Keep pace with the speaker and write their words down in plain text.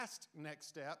last Next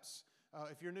Steps,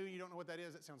 if you're new and you don't know what that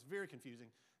is, that sounds very confusing.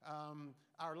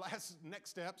 Our last Next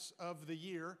Steps of the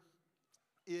year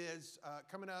is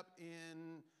coming up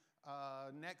in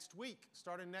next week.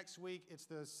 Starting next week, it's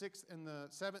the 6th and the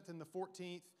 7th and the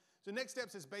 14th. So Next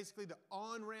Steps is basically the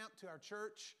on-ramp to our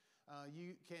church.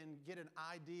 You can get an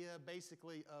idea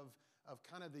basically of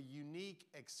kind of the unique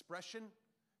expression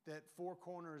that Four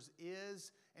Corners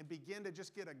is and begin to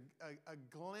just get a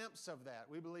glimpse of that.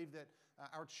 We believe that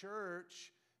our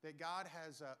church, that God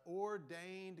has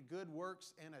ordained good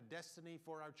works and a destiny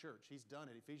for our church. He's done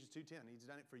it. Ephesians 2:10. He's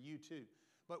done it for you too.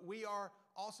 But we are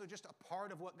also just a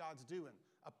part of what God's doing,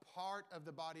 a part of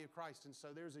the body of Christ. And so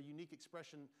there's a unique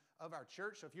expression of our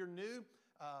church. So if you're new,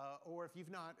 or if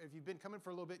you've been coming for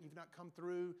a little bit and you've not come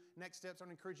through Next Steps, I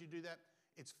would encourage you to do that.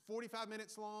 It's 45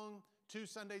 minutes long, 2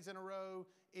 Sundays in a row.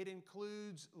 It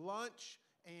includes lunch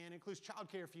and includes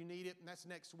childcare if you need it, and that's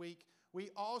next week. We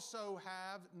also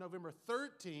have November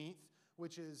 13th,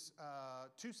 which is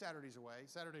 2 Saturdays away,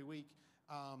 Saturday week,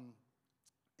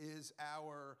 is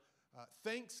our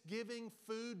Thanksgiving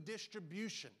food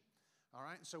distribution. All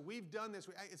right, so we've done this.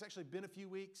 It's actually been a few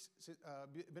weeks,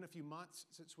 been a few months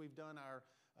since we've done our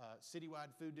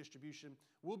citywide food distribution.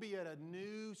 We'll be at a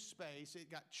new space.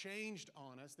 It got changed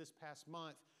on us this past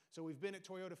month. So we've been at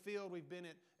Toyota Field, we've been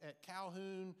at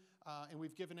Calhoun, and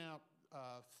we've given out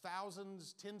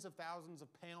thousands, tens of thousands of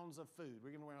pounds of food.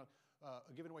 We're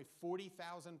giving away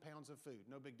 40,000 pounds of food.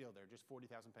 No big deal there, just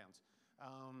 40,000 pounds.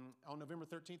 On November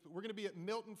 13th. But we're going to be at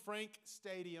Milton Frank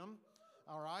Stadium.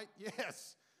 All right,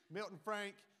 yes. Milton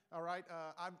Frank, all right.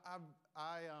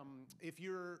 If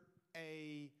you're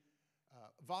a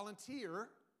volunteer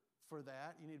for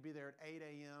that, you need to be there at 8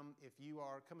 a.m. If you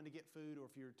are coming to get food or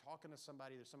if you're talking to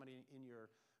somebody, there's somebody in your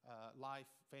life,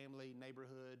 family,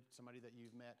 neighborhood, somebody that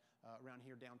you've met around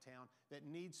here downtown that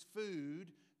needs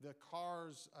food, the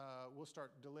cars, we'll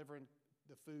start delivering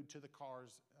the food to the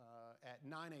cars at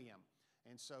 9 a.m.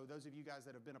 And so those of you guys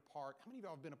that have been a part, how many of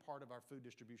y'all have been a part of our food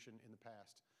distribution in the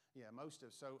past? Yeah, most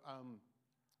of. So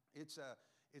it's a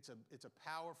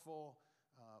powerful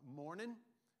morning.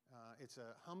 It's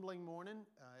a humbling morning.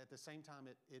 At the same time,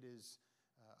 it is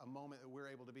a moment that we're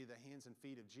able to be the hands and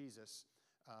feet of Jesus.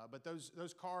 But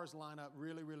those cars line up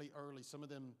really, really early. Some of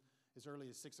them as early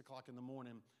as 6 o'clock in the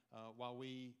morning while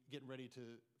we get ready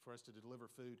for us to deliver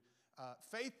food.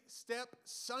 Faith Step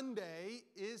Sunday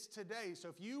is today. So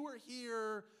if you were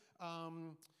here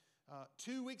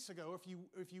 2 weeks ago,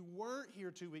 if you weren't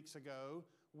here 2 weeks ago,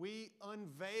 we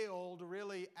unveiled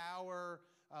really our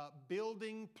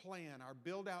building plan, our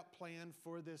build-out plan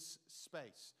for this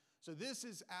space. So this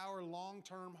is our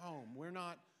long-term home. We're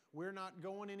not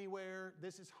going anywhere.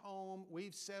 This is home.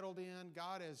 We've settled in.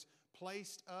 God has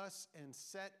placed us and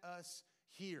set us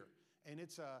here, and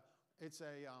it's an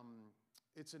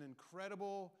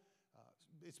incredible.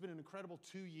 It's been an incredible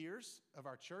 2 years of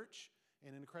our church.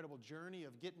 An incredible journey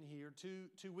of getting here.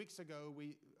 Two weeks ago,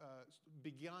 we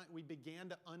began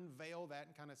to unveil that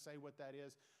and kind of say what that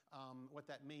is, what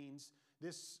that means.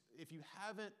 If you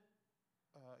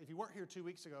weren't here 2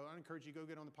 weeks ago, I encourage you to go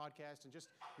get on the podcast and just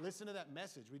listen to that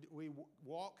message. We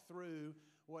walk through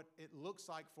what it looks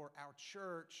like for our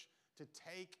church to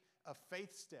take a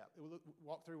faith step. We'll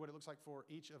walk through what it looks like for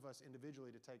each of us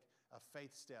individually to take a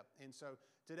faith step. And so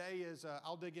today is,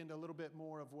 I'll dig into a little bit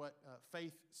more of what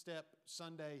Faith Step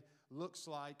Sunday looks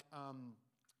like.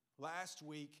 Last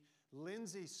week,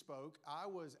 Lindsay spoke. I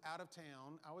was out of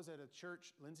town. I was at a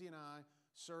church Lindsay and I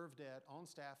served at on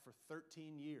staff for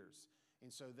 13 years.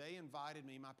 And so they invited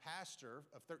me, my pastor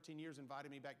of 13 years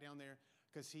invited me back down there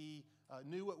because he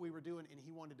knew what we were doing and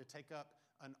he wanted to take up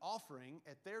an offering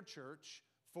at their church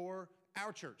for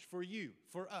our church, for you,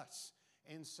 for us.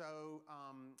 And so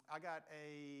I got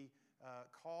a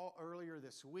call earlier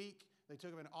this week. They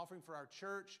took up an offering for our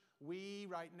church.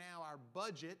 Right now, our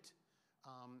budget,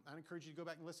 I encourage you to go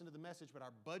back and listen to the message, but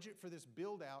our budget for this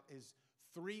build-out is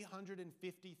 $350,000.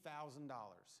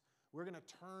 We're going to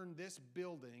turn this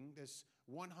building, this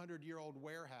 100-year-old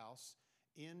warehouse,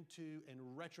 into and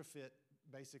retrofit,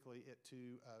 basically, it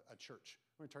to a church.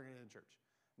 We're going to turn it into a church.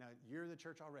 Now, you're the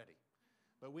church already.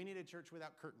 But we need a church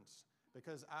without curtains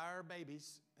because our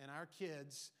babies and our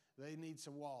kids, they need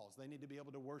some walls. They need to be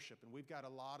able to worship. And we've got a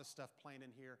lot of stuff planned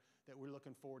in here that we're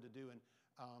looking forward to doing.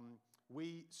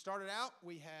 We started out,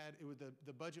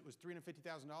 the budget was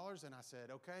 $350,000. And I said,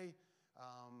 okay,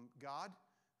 God,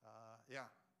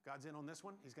 God's in on this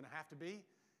one. He's going to have to be.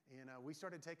 And we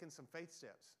started taking some faith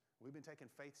steps. We've been taking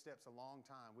faith steps a long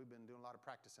time. We've been doing a lot of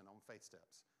practicing on faith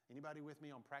steps. Anybody with me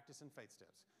on practicing faith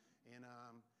steps? And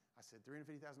I said,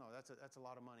 $350,000, that's a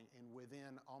lot of money. And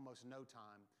within almost no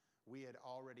time, we had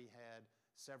already had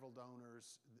several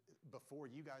donors before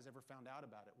you guys ever found out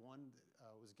about it. One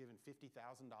was given $50,000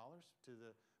 to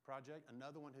the project.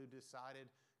 Another one who decided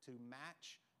to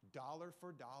match dollar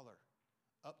for dollar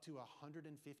up to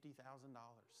 $150,000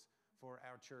 for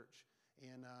our church.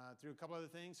 And through a couple other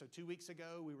things. So 2 weeks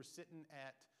ago, we were sitting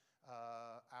at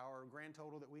our grand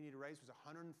total that we need to raise was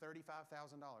 $135,000.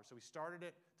 So we started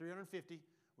at $350,000.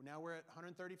 Now we're at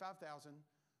 $135,000.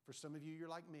 For some of you, you're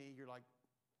like me. You're like,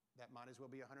 that might as well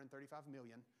be $135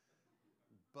 million.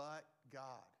 But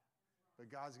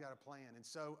God's got a plan. And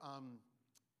so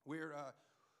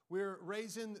we're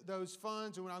raising those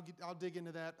funds, and I'll dig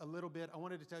into that a little bit. I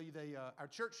wanted to tell you our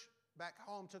church back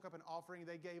home took up an offering.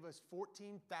 They gave us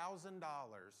 $14,000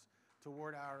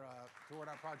 toward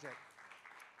our project.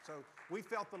 So we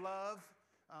felt the love.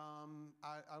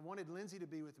 I wanted Lindsay to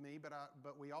be with me,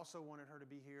 but we also wanted her to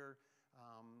be here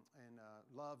and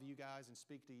love you guys and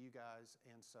speak to you guys.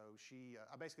 And so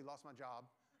I basically lost my job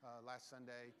last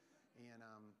Sunday, and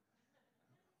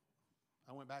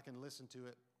I went back and listened to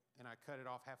it, and I cut it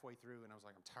off halfway through, and I was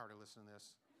like, I'm tired of listening to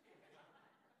this.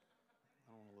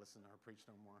 I don't want to listen to her preach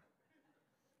no more.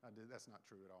 That's not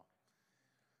true at all.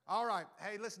 All right.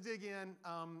 Hey, let's dig in.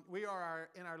 We are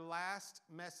in our last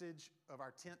message of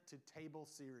our Tent to Table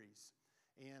series.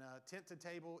 And Tent to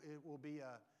Table, it'll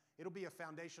be a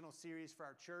foundational series for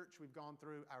our church. We've gone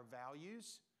through our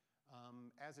values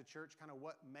as a church, kind of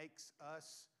what makes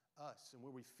us us, and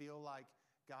where we feel like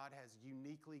God has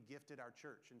uniquely gifted our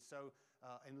church. And so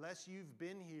unless you've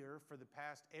been here for the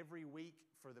past, every week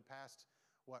for the past,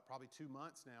 probably 2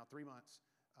 months now, 3 months,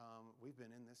 we've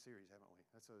been in this series, haven't we?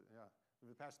 For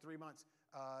the past 3 months.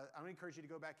 I'm going to encourage you to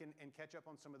go back and catch up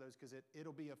on some of those, because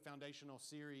it'll be a foundational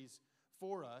series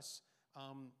for us.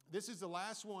 This is the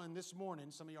last one this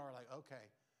morning. Some of y'all are like, okay,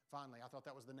 finally. I thought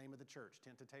that was the name of the church,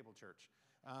 Tent to Table Church.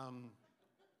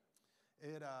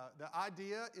 The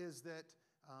idea is that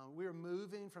we're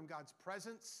moving from God's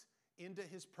presence into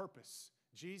His purpose.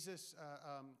 Jesus,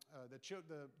 the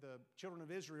children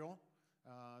of Israel,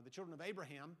 the children of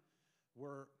Abraham,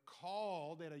 were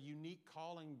called at a unique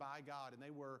calling by God. And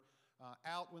they were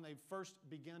out when they first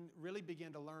really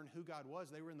began to learn who God was.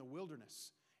 They were in the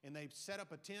wilderness. And they set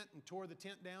up a tent and tore the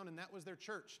tent down, and that was their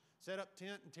church. Set up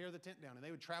tent and tear the tent down. And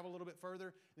they would travel a little bit further,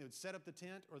 and they would set up the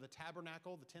tent or the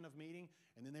tabernacle, the tent of meeting,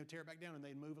 and then they would tear it back down, and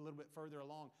they'd move a little bit further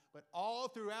along. But all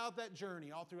throughout that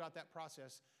journey, all throughout that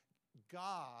process,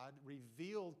 God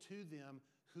revealed to them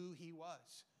who He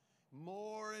was.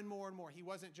 More and more and more. He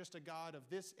wasn't just a God of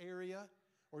this area,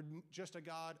 or just a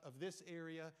God of this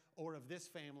area, or of this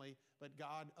family, but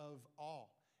God of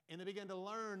all. And they began to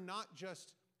learn not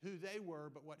just who they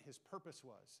were, but what His purpose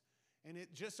was. And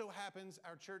it just so happens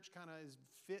our church kind of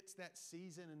fits that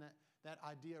season and that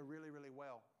idea really, really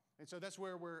well. And so that's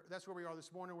where we are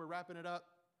this morning. We're wrapping it up.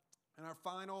 And our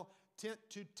final Tent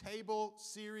to Table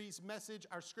series message,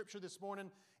 our scripture this morning,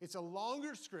 it's a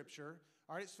longer scripture.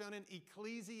 All right, it's found in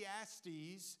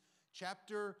Ecclesiastes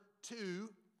chapter 2.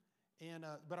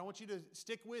 But I want you to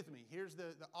stick with me. Here's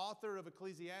the author of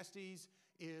Ecclesiastes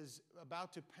is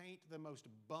about to paint the most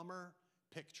bummer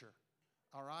picture.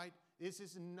 All right? This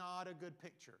is not a good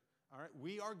picture. All right?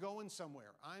 We are going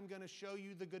somewhere. I'm going to show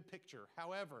you the good picture.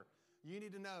 However, you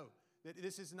need to know that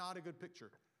this is not a good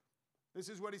picture. This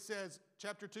is what he says,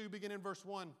 chapter 2, beginning in verse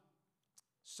 1.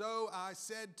 So I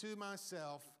said to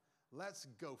myself, let's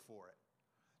go for it.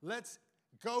 Let's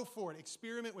go for it.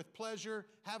 Experiment with pleasure.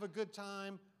 Have a good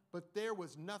time. But there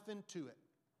was nothing to it.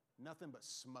 Nothing but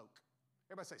smoke.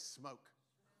 Everybody say smoke.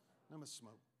 Nothing but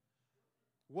smoke.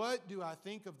 What do I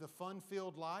think of the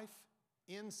fun-filled life?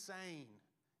 Insane.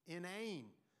 Inane.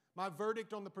 My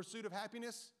verdict on the pursuit of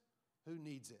happiness? Who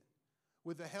needs it?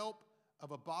 With the help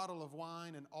of a bottle of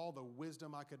wine and all the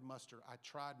wisdom I could muster, I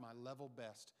tried my level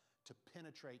best to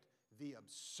penetrate the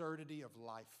absurdity of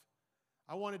life.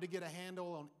 I wanted to get a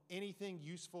handle on anything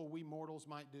useful we mortals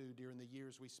might do during the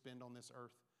years we spend on this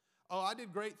earth. Oh, I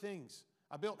did great things.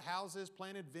 I built houses,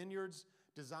 planted vineyards,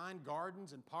 designed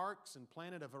gardens and parks, and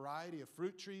planted a variety of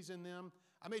fruit trees in them.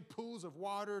 I made pools of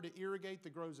water to irrigate the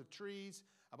groves of trees.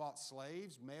 I bought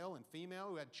slaves, male and female,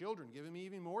 who had children, giving me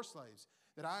even more slaves.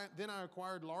 Then I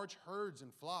acquired large herds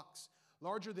and flocks,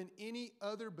 larger than any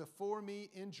other before me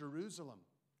in Jerusalem.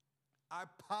 I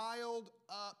piled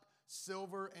up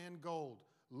silver and gold,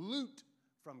 loot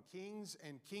from kings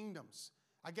and kingdoms.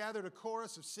 I gathered a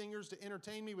chorus of singers to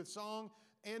entertain me with song,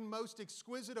 and most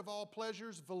exquisite of all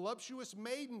pleasures, voluptuous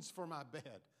maidens for my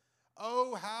bed.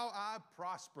 Oh, how I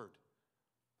prospered.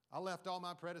 I left all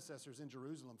my predecessors in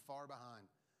Jerusalem far behind,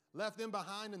 left them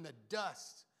behind in the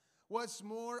dust. What's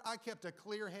more, I kept a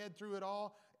clear head through it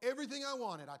all. Everything I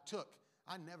wanted, I took.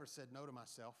 I never said no to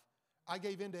myself. I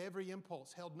gave in to every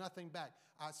impulse, held nothing back.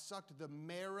 I sucked the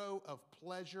marrow of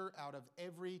pleasure out of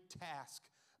every task.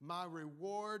 My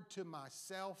reward to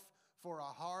myself for a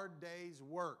hard day's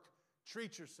work.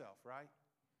 Treat yourself, right?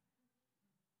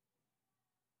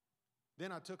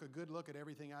 Then I took a good look at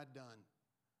everything I'd done.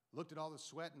 Looked at all the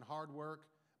sweat and hard work,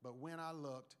 but when I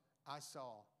looked, I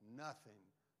saw nothing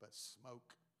but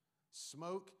smoke.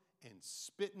 Smoke and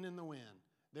spitting in the wind.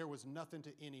 There was nothing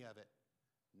to any of it.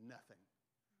 Nothing.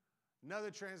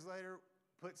 Another translator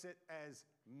puts it as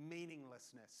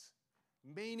meaninglessness.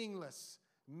 Meaningless.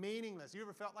 Meaningless. You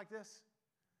ever felt like this?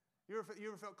 You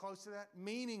ever felt close to that?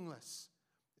 Meaningless.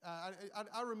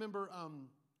 I remember,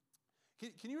 can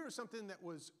you remember something that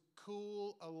was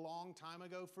cool a long time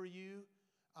ago for you,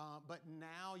 but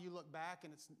now you look back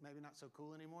and it's maybe not so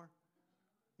cool anymore?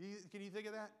 Can you think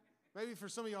of that? Maybe for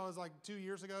some of y'all it was like 2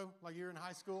 years ago, like you're in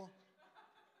high school.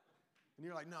 And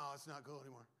you're like, no, it's not cool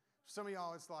anymore. For some of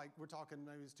y'all, it's like we're talking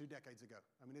maybe it's 2 decades ago.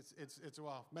 I mean, it's a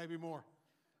while, maybe more.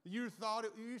 You thought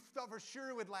for sure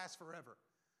it would last forever.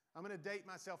 I'm going to date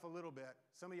myself a little bit.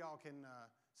 Some of y'all can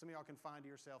find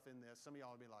yourself in this. Some of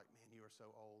y'all would be like, man, you are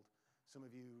so old. Some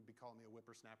of you would be calling me a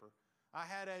whippersnapper. I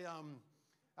had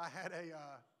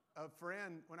a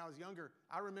friend when I was younger.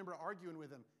 I remember arguing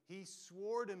with him. He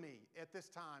swore to me at this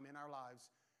time in our lives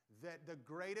that the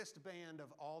greatest band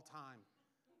of all time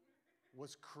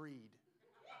was Creed.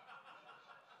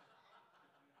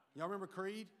 Y'all remember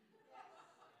Creed?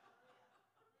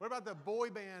 What about the boy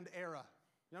band era?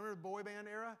 Y'all remember the boy band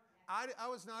era? I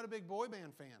was not a big boy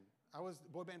band fan. I was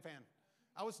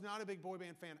not a big boy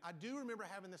band fan. I do remember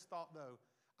having this thought, though.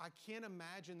 I can't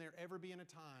imagine there ever being a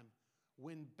time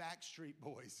when Backstreet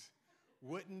Boys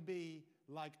wouldn't be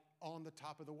like on the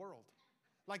top of the world.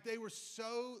 Like they were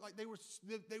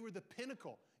the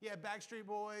pinnacle. Yeah, Backstreet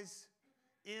Boys,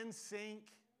 NSYNC,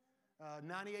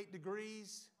 98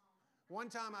 Degrees. One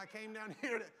time I came down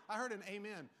here, I heard an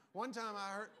amen. One time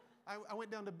I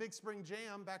went down to Big Spring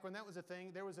Jam back when that was a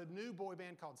thing. There was a new boy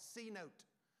band called C-Note.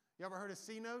 You ever heard of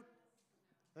C-Note?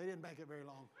 They didn't make it very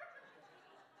long.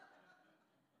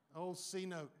 Old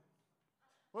C-Note.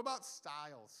 What about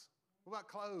styles? What about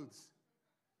clothes?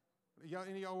 Any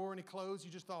of y'all wore any clothes?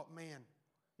 You just thought, man.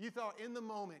 You thought in the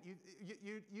moment,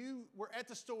 you were at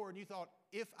the store and you thought,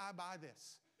 if I buy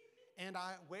this and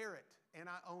I wear it and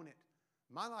I own it,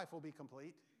 my life will be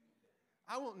complete.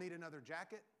 I won't need another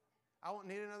jacket. I won't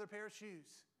need another pair of shoes.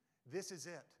 This is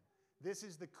it. This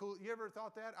is the cool. You ever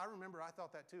thought that? I remember I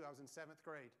thought that too. I was in 7th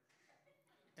grade.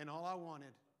 And all I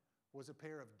wanted was a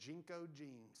pair of Jinko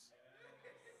jeans.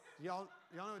 Y'all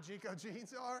know what Jinko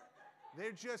jeans are?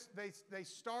 They're just, they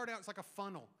start out, it's like a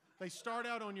funnel. They start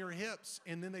out on your hips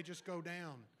and then they just go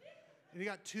down. And you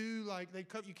got two, like,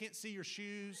 you can't see your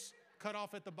shoes, cut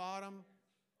off at the bottom.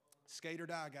 Skate or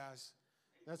die, guys.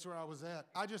 That's where I was at.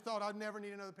 I just thought I'd never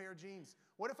need another pair of jeans.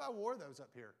 What if I wore those up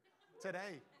here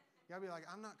today? Y'all be like,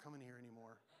 I'm not coming here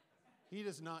anymore. He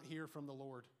does not hear from the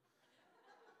Lord.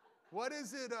 What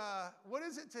is it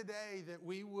today that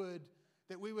we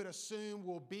would assume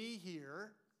will be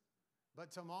here,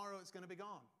 but tomorrow it's going to be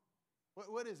gone?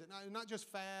 What is it? Not just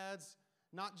fads,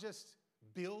 not just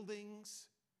buildings,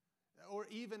 or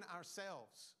even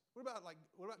ourselves. What about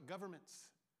governments?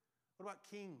 What about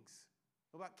kings?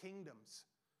 What about kingdoms?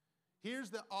 Here's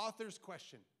the author's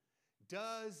question.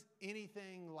 Does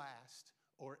anything last,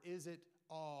 or is it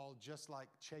all just like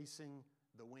chasing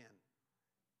the wind?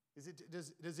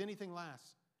 Does anything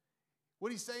last?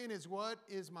 What he's saying is, what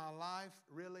is my life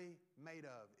really made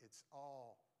of? It's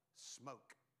all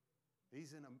smoke.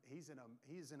 He's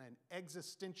in an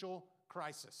existential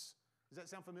crisis. Does that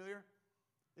sound familiar?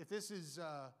 If this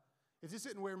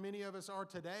isn't where many of us are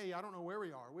today, I don't know where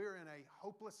we are. We're in a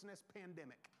hopelessness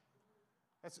pandemic.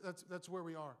 That's where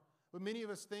we are. But many of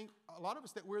us think, a lot of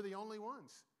us, that we're the only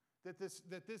ones. That this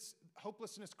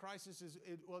hopelessness crisis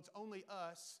it's only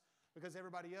us, because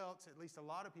everybody else, at least a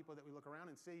lot of people that we look around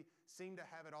and see, seem to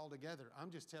have it all together. I'm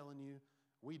just telling you,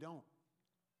 we don't.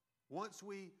 Once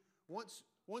we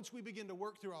begin to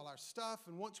work through all our stuff,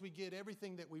 and once we get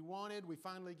everything that we wanted, we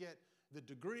finally get the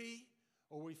degree,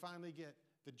 or we finally get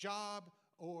the job,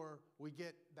 or we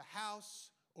get the house,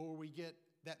 or we get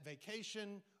that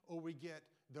vacation, or we get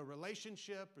the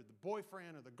relationship, or the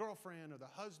boyfriend, or the girlfriend, or the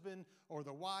husband, or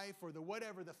the wife, or the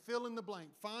whatever, the fill in the blank.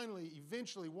 Finally,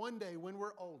 eventually, one day when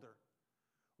we're older,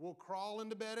 we'll crawl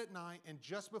into bed at night, and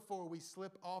just before we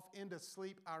slip off into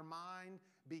sleep, our mind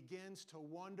begins to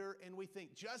wonder, and we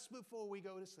think, just before we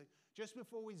go to sleep, just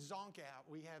before we zonk out,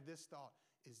 we have this thought,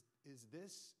 is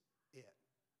this it?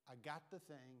 I got the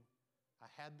thing. I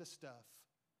had the stuff.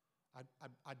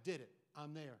 I did it.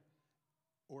 I'm there.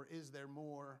 Or is there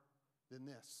more than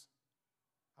this?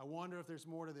 I wonder if there's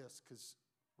more to this, because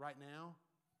right now,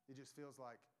 it just feels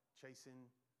like chasing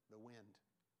the wind.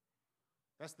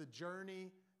 That's the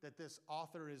journey that this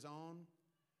author is on.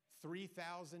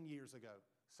 3,000 years ago,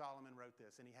 Solomon wrote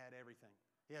this, and he had everything.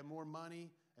 He had more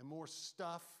money and more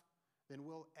stuff than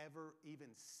we'll ever even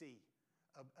see.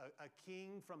 A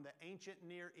king from the ancient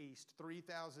Near East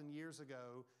 3,000 years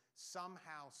ago,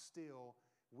 somehow still,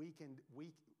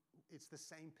 it's the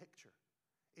same picture.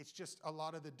 It's just a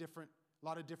lot of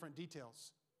different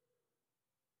details.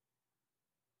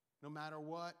 No matter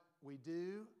what we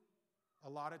do, a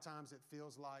lot of times it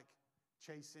feels like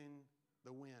chasing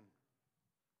the wind.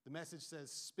 The message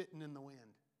says spitting in the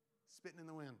wind. Spitting in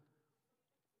the wind.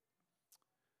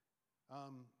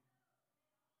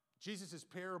 Jesus'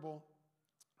 parable,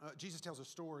 Jesus tells a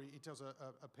story. He tells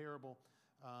a parable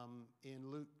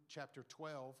in Luke chapter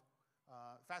 12.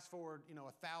 Fast forward,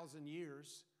 1,000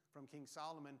 years from King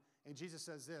Solomon, and Jesus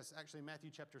says this, actually in Matthew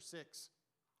chapter 6.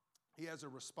 He has a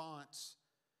response,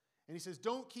 and he says,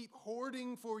 "Don't keep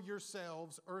hoarding for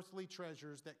yourselves earthly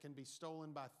treasures that can be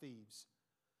stolen by thieves.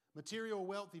 Material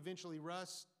wealth eventually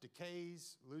rusts,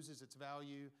 decays, loses its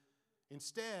value.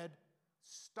 Instead,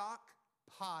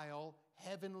 stockpile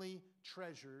heavenly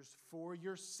treasures for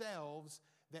yourselves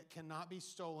that cannot be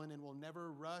stolen and will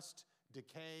never rust,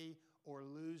 decay, or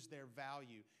lose their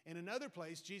value." In another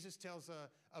place, Jesus tells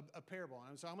a parable.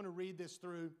 And so I'm going to read this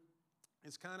through.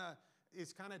 It's kind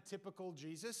of typical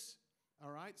Jesus,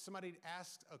 all right? Somebody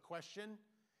asks a question,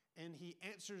 and he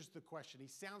answers the question. He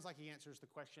sounds like he answers the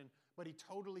question, but he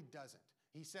totally doesn't.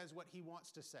 He says what he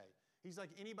wants to say. He's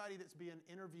like anybody that's being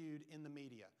interviewed in the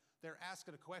media. They're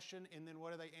asking a question, and then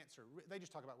what do they answer? They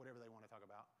just talk about whatever they want to talk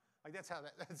about. Like that's how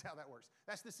that works.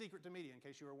 That's the secret to media, in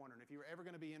case you were wondering. If you were ever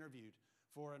going to be interviewed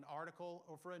for an article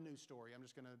or for a news story, I'm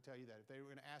just going to tell you that. If they were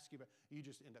going to ask you, but you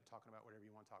just end up talking about whatever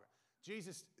you want to talk about.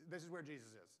 Jesus, this is where Jesus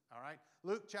is, all right?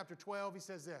 Luke chapter 12, he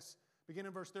says this, beginning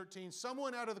in verse 13.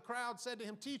 "Someone out of the crowd said to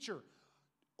him, 'Teacher,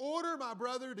 order my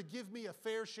brother to give me a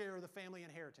fair share of the family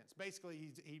inheritance.'" Basically,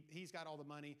 he's got all the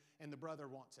money, and the brother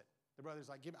wants it. The brother's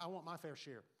like, "I want my fair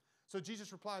share." So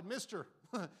Jesus replied, "Mister,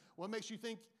 what makes you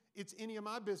think it's any of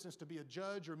my business to be a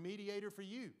judge or mediator for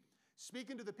you?"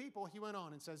 Speaking to the people, he went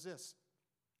on and says this,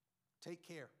 "Take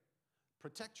care,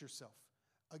 protect yourself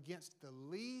against the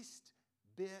least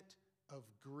bit of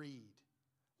greed.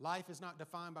 Life is not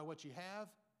defined by what you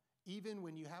have, even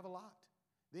when you have a lot."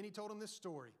 Then he told him this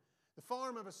story. "The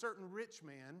farm of a certain rich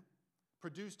man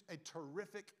produced a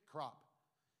terrific crop.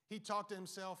 He thought to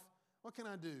himself, 'What can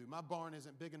I do? My barn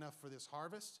isn't big enough for this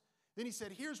harvest.' Then he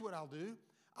said, 'Here's what I'll do.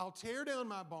 I'll tear down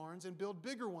my barns and build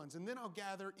bigger ones, and then I'll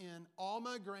gather in all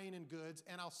my grain and goods,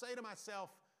 and I'll say to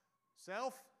myself,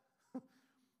 self,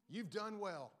 you've done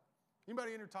well.'"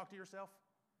 Anybody in here talk to yourself?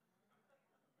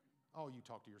 Oh, you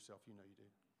talk to yourself. You know you do.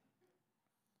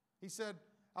 He said,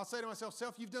 "I'll say to myself,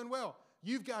 self, you've done well.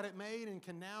 You've got it made and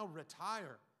can now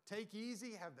retire. Take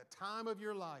easy, have the time of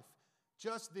your life."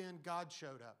 Just then God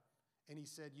showed up, and he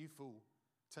said, "You fool,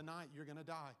 tonight you're going to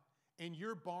die. And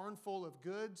your barn full of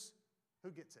goods,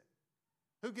 who gets it?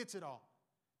 Who gets it all?"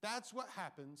 That's what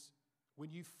happens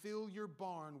when you fill your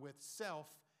barn with self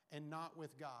and not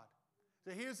with God.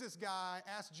 So here's this guy,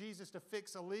 asked Jesus to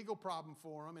fix a legal problem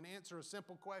for him and answer a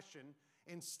simple question.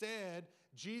 Instead,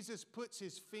 Jesus puts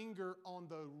his finger on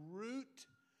the root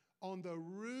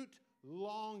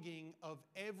longing of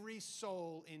every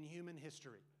soul in human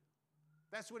history.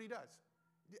 That's what he does.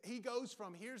 He goes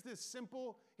from, here's this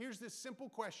simple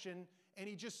question, and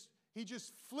he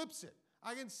just flips it.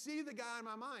 I can see the guy in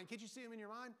my mind. Can't you see him in your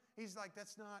mind? He's like,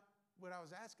 "That's not what I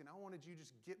was asking. I wanted you to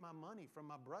just get my money from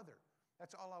my brother.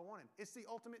 That's all I wanted." It's the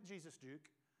ultimate Jesus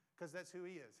juke, because that's who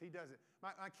he is. He does it.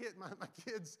 My kids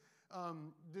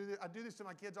do this. I do this to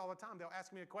my kids all the time. They'll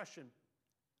ask me a question.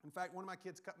 In fact, one of my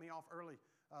kids cut me off early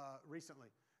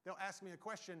recently. They'll ask me a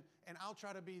question, and I'll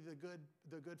try to be the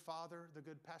good father, the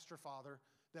good pastor father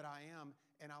that I am,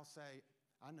 and I'll say,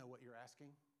 "I know what you're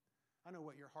asking. I know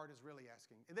what your heart is really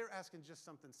asking." And they're asking just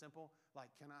something simple,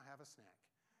 like, "Can I have a snack?"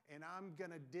 And I'm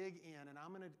going to dig in, and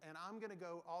I'm going to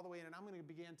go all the way in, and I'm going to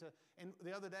begin to. And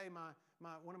the other day, one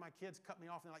of my kids cut me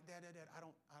off, and they're like, Dad, I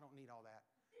don't need all that.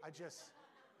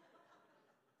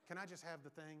 Can I just have the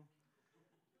thing?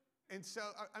 And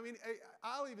so,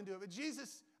 I'll even do it. But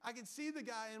Jesus, I can see the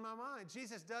guy in my mind.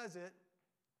 Jesus does it.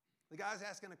 The guy's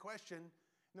asking a question,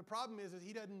 and the problem is that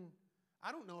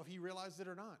I don't know if he realized it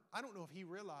or not. I don't know if he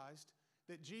realized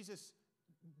that Jesus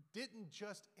didn't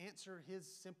just answer his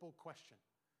simple question.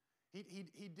 He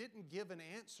didn't give an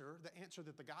answer, the answer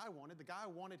that the guy wanted. The guy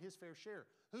wanted his fair share.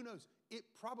 Who knows?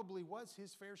 It probably was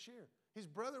his fair share. His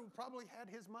brother probably had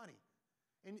his money.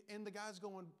 And the guy's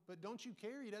going, but don't you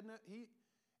care?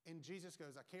 And Jesus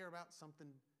goes, I care about something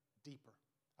deeper.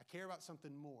 I care about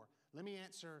something more. Let me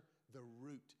answer the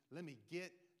root. Let me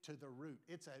get to the root.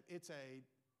 It's a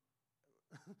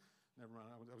never mind,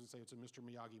 I was going to say it's a Mr.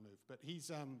 Miyagi move. But here's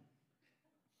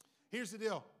the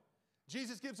deal.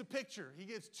 Jesus gives a picture. He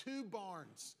gives two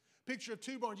barns. Picture of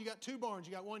two barns. You got two barns.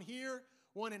 You got one here,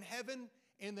 one in heaven,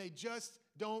 and they just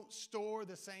don't store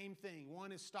the same thing.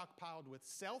 One is stockpiled with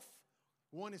self.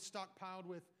 One is stockpiled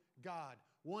with God.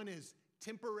 One is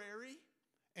temporary,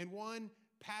 and one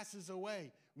passes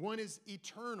away. One is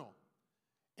eternal.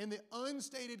 And the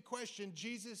unstated question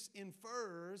Jesus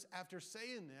infers after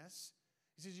saying this,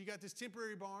 he says you got this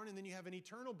temporary barn and then you have an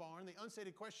eternal barn. The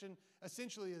unstated question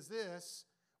essentially is this: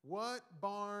 what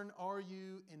barn are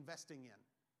you investing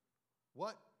in?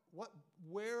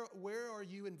 Where are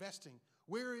you investing?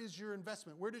 Where is your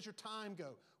investment? Where does your time go?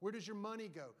 Where does your money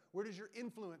go? Where does your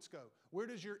influence go? Where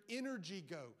does your energy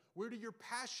go? Where do your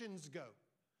passions go?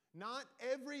 Not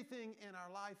everything in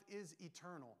our life is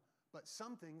eternal, but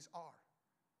some things are.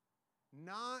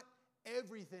 Not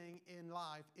everything in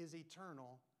life is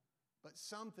eternal, but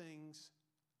some things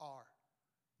are.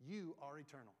 You are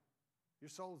eternal. Your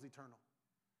soul is eternal.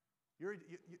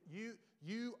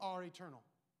 You are eternal,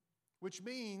 which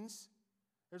means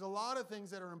there's a lot of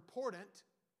things that are important,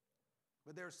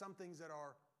 but there are some things that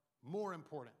are more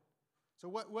important. So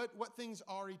what things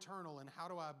are eternal, and how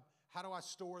do I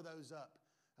store those up?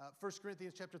 1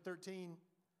 Corinthians chapter 13,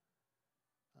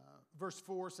 verse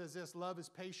 4 says this: love is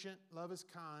patient, love is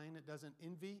kind, it doesn't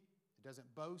envy, it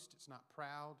doesn't boast, it's not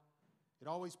proud. It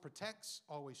always protects,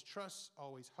 always trusts,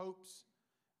 always hopes,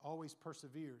 always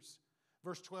perseveres.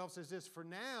 Verse 12 says this: for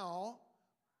now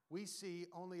we see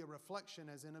only a reflection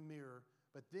as in a mirror,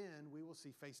 but then we will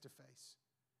see face to face.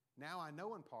 Now I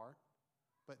know in part,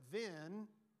 but then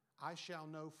I shall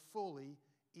know fully,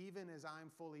 even as I am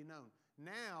fully known.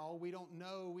 Now we don't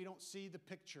know, we don't see the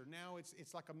picture. Now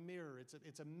it's like a mirror,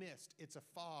 it's a mist, it's a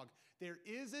fog. There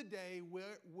is a day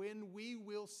when we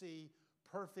will see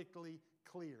perfectly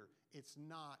clear. It's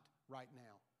not right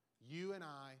now. You and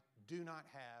I do not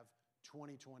have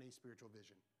 20/20 spiritual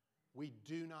vision. We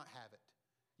do not have it.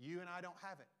 You and I don't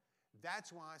have it.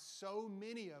 That's why so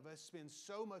many of us spend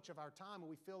so much of our time and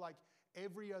we feel like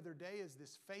every other day is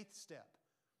this faith step.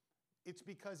 It's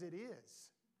because it is.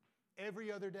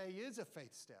 Every other day is a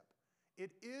faith step.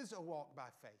 It is a walk by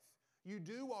faith. You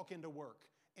do walk into work,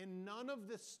 and none of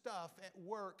the stuff at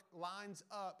work lines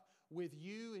up with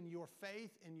you and your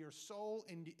faith and your soul,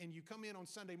 and you come in on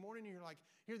Sunday morning and you're like,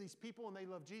 here are these people and they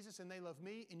love Jesus and they love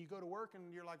me, and you go to work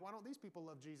and you're like, why don't these people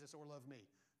love Jesus or love me?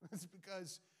 It's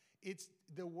because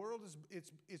the world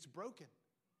is broken.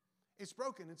 It's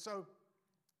broken. And so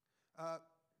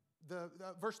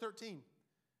verse 13,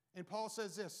 and Paul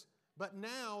says this: but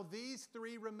now these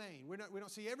three remain. We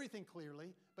don't see everything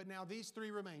clearly, but now these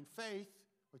three remain. Faith,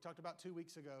 we talked about 2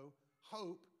 weeks ago.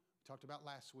 Hope, we talked about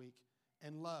last week.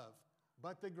 And love.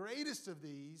 But the greatest of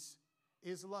these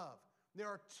is love. There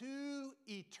are two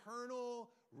eternal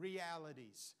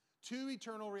realities. Two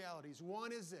eternal realities.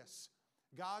 One is this: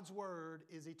 God's word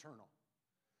is eternal.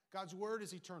 God's word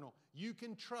is eternal. You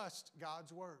can trust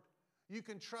God's word. You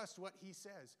can trust what he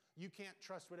says. You can't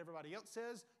trust what everybody else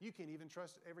says. You can't even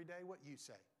trust every day what you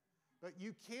say. But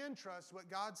you can trust what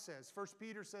God says. 1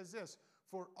 Peter says this: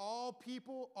 for all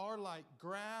people are like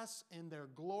grass, and their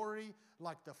glory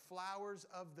like the flowers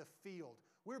of the field.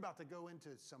 We're about to go into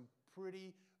some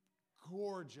pretty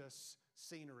gorgeous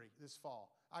scenery this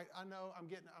fall. I know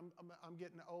I'm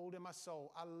getting old in my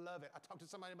soul. I love it. I talked to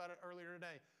somebody about it earlier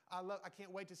today. I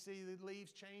can't wait to see the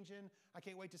leaves changing. I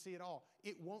can't wait to see it all.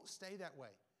 It won't stay that way.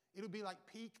 It'll be like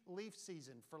peak leaf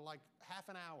season for like half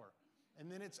an hour,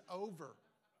 and then it's over.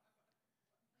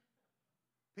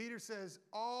 Peter says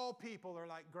all people are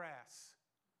like grass,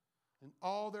 and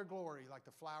all their glory like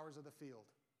the flowers of the field.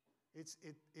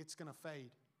 It's going to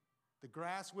fade. The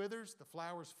grass withers, the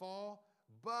flowers fall,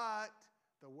 but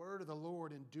the word of the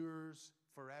Lord endures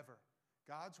forever.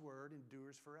 God's word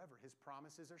endures forever. His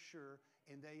promises are sure,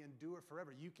 and they endure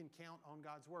forever. You can count on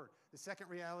God's word. The second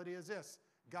reality is this: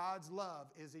 God's love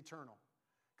is eternal.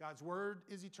 God's word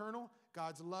is eternal.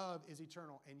 God's love is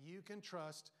eternal, and you can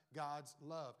trust God's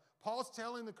love. Paul's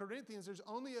telling the Corinthians there's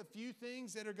only a few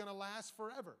things that are going to last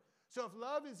forever. So if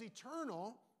love is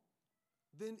eternal,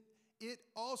 then it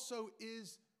also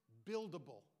is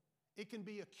buildable. It can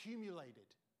be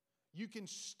accumulated. You can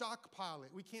stockpile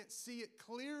it. We can't see it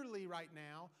clearly right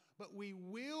now, but we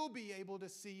will be able to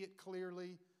see it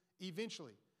clearly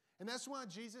eventually. And that's why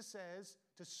Jesus says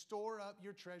to store up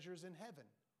your treasures in heaven.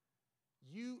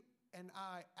 You and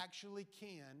I actually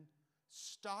can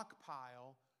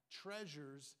stockpile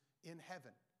treasures in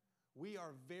heaven. We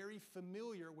are very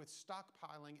familiar with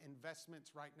stockpiling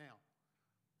investments right now.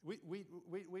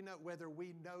 We know whether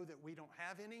we know that we don't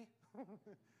have any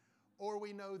or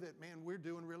we know that, man, we're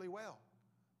doing really well.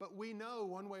 But we know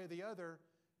one way or the other,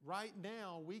 right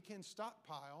now we can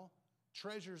stockpile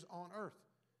treasures on earth.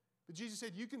 But Jesus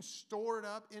said you can store it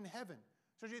up in heaven.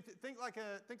 So you think like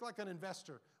an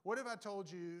investor. What if I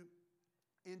told you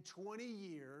in 20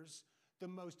 years, the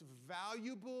most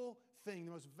valuable thing,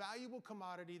 the most valuable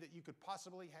commodity that you could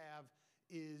possibly have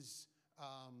is,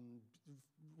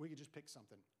 we could just pick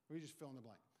something. We just fill in the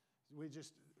blank.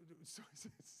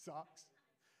 Socks.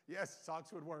 Yes,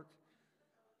 socks would work.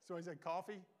 So I said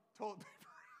coffee, toilet paper.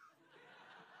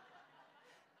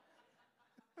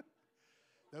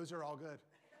 Those are all good.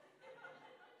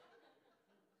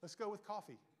 Let's go with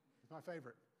coffee. It's my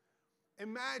favorite.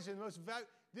 Imagine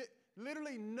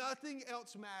literally nothing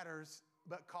else matters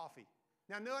but coffee.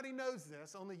 Now, nobody knows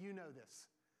this, only you know this.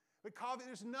 But coffee,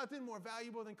 there's nothing more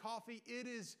valuable than coffee. It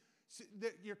is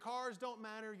that your cars don't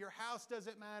matter, your house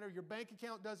doesn't matter, your bank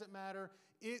account doesn't matter.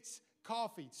 It's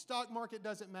coffee. Stock market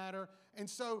doesn't matter. And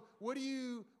so what do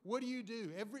you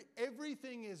do?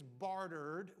 Everything is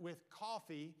bartered with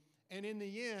coffee, and in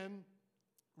the end,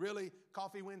 really,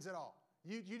 coffee wins it all.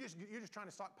 You're just trying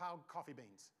to stockpile coffee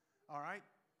beans. All right?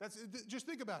 Just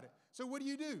think about it. So what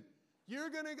do? You're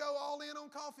going to go all in on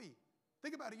coffee.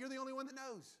 Think about it. You're the only one that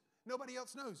knows. Nobody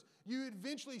else knows. You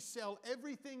eventually sell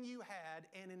everything you had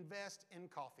and invest in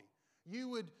coffee. You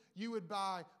would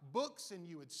buy books and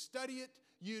you would study it.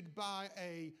 You'd buy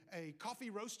a coffee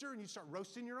roaster and you'd start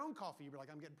roasting your own coffee. You'd be like,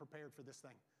 I'm getting prepared for this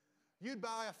thing. You'd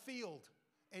buy a field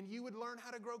and you would learn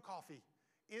how to grow coffee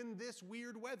in this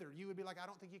weird weather. You would be like, I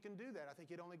don't think you can do that. I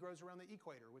think it only grows around the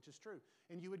equator, which is true.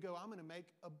 And you would go, I'm going to make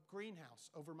a greenhouse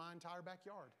over my entire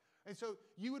backyard. And so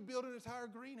you would build an entire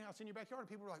greenhouse in your backyard. And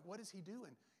people were like, what is he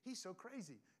doing? He's so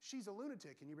crazy. She's a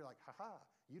lunatic. And you'd be like,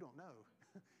 you don't know.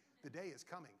 The day is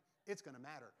coming. It's going to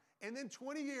matter. And then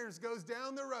 20 years goes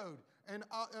down the road. And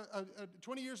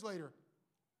 20 years later,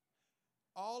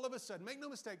 all of a sudden, make no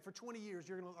mistake, for 20 years,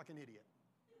 you're going to look like an idiot.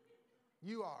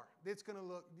 You are. It's going to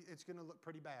look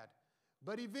pretty bad.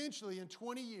 But eventually, in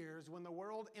 20 years, when the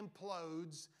world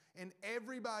implodes and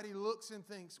everybody looks and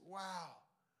thinks, wow,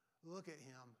 look at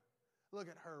him. Look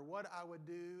at her. What I would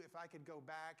do if I could go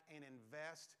back and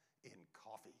invest in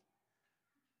coffee.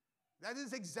 That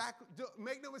is exactly,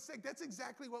 make no mistake, that's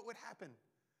exactly what would happen.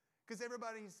 Because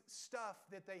everybody's stuff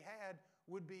that they had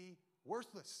would be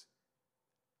worthless.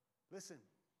 Listen,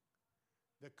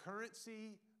 the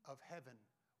currency of heaven,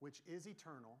 which is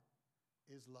eternal,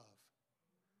 is love.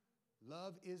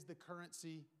 Love is the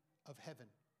currency of heaven.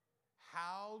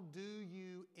 How do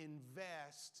you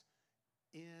invest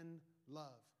in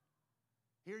love?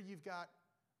 Here you've got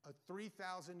a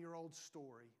 3,000-year-old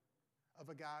story of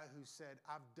a guy who said,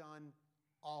 I've done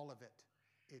all of it.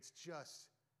 It's just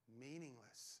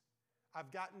meaningless.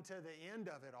 I've gotten to the end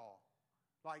of it all.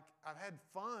 Like, I've had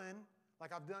fun,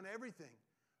 like I've done everything.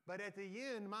 But at the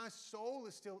end, my soul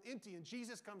is still empty. And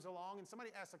Jesus comes along and somebody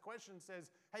asks a question and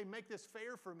says, hey, make this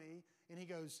fair for me. And he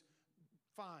goes,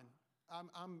 fine,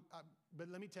 but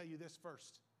let me tell you this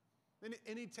first.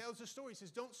 And he tells the story. He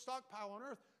says, don't stockpile on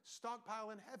earth,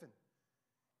 stockpile in heaven.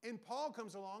 And Paul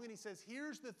comes along and he says,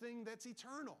 here's the thing that's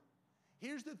eternal.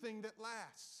 Here's the thing that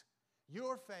lasts.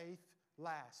 Your faith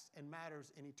lasts and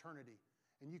matters in eternity.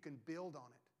 And you can build on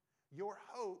it. Your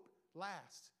hope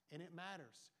lasts and it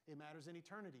matters. It matters in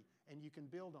eternity and you can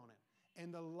build on it.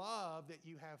 And the love that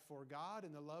you have for God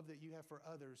and the love that you have for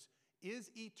others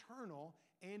is eternal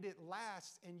and it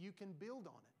lasts and you can build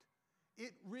on it.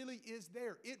 It really is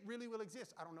there. It really will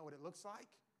exist. I don't know what it looks like.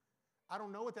 I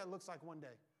don't know what that looks like one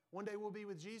day. One day we'll be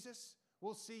with Jesus.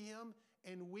 We'll see him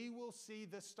and we will see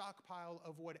the stockpile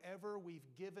of whatever we've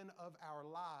given of our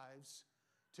lives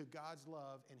to God's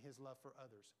love and his love for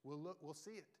others. We'll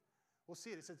see it. We'll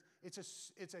see it.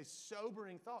 It's a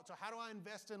sobering thought. So how do I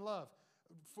invest in love?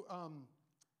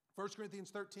 1 Corinthians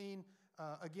 13,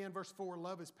 again, verse 4,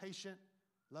 love is patient,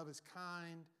 love is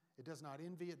kind, it does not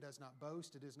envy, it does not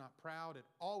boast, it is not proud, it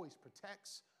always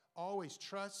protects, always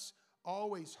trusts,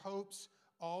 always hopes,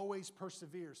 always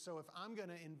perseveres. So if I'm going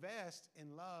to invest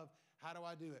in love, how do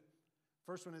I do it?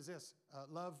 First one is this,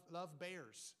 love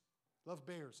bears. Love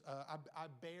bears. I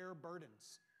bear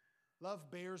burdens. Love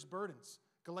bears burdens.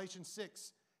 Galatians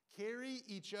 6, carry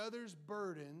each other's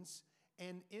burdens,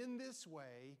 and in this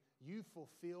way, you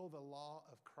fulfill the law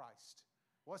of Christ.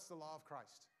 What's the law of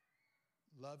Christ?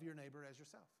 Love your neighbor as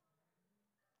yourself.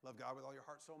 Love God with all your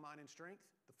heart, soul, mind, and strength,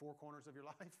 the four corners of your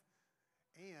life,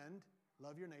 and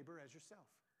love your neighbor as yourself.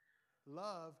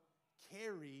 Love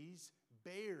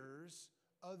bears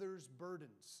others'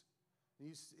 burdens.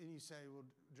 And you say, well,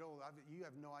 Joel, you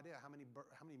have no idea how many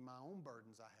my own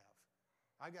burdens I have.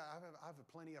 I have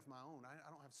plenty of my own. I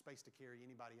don't have space to carry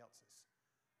anybody else's.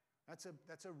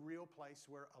 That's a real place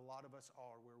where a lot of us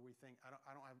are, where we think, I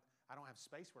don't have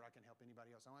space where I can help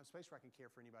anybody else. I don't have space where I can care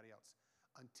for anybody else.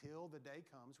 Until the day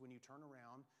comes when you turn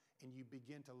around and you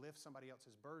begin to lift somebody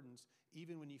else's burdens,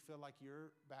 even when you feel like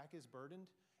your back is burdened,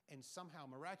 and somehow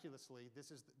miraculously, this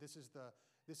is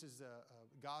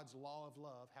God's law of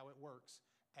love, how it works.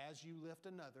 As you lift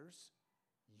another's,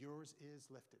 yours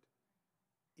is lifted.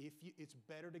 It's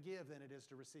better to give than it is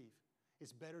to receive.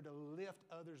 It's better to lift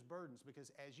others' burdens,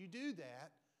 because as you do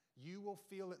that, you will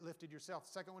feel it lifted yourself.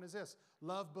 The second one is this: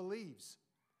 love believes.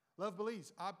 Love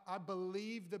believes. I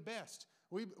believe the best.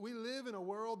 We live in a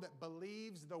world that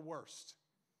believes the worst.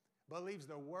 Believes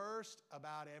the worst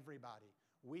about everybody.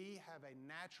 We have a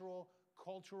natural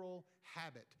cultural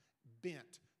habit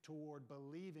bent toward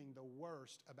believing the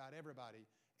worst about everybody.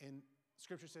 And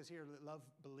Scripture says here that love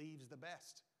believes the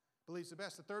best. Believes the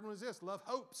best. The third one is this: love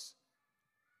hopes.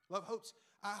 Love hopes.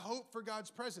 I hope for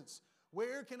God's presence.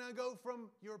 Where can I go from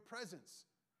your presence?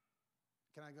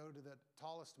 Can I go to the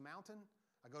tallest mountain?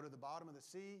 I go to the bottom of the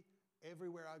sea.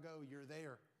 Everywhere I go, you're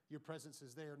there. Your presence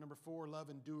is there. Number 4, love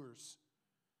endures.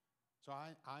 So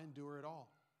I endure it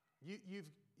all. Do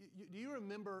you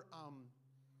remember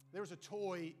there was a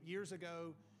toy years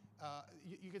ago?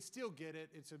 You could still get it.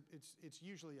 It's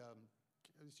usually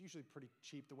pretty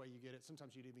cheap the way you get it.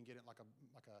 Sometimes you'd even get it like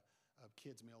a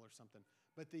kid's meal or something.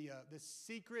 But the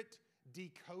secret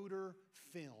decoder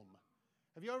film.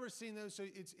 Have you ever seen those? So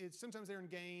it's sometimes they're in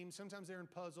games, sometimes they're in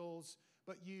puzzles.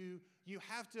 But you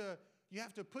have to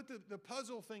put the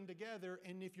puzzle thing together.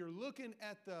 And if you're looking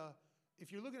at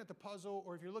the puzzle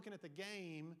or if you're looking at the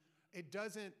game, it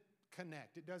doesn't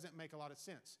connect. It doesn't make a lot of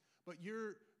sense. But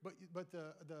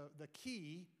the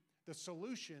key, the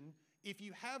solution, if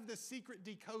you have the secret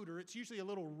decoder, it's usually a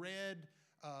little red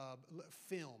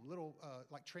film,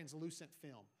 like translucent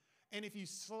film. And if you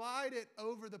slide it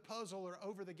over the puzzle or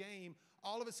over the game,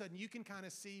 all of a sudden you can kind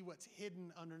of see what's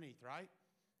hidden underneath, right?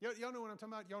 Y'all know what I'm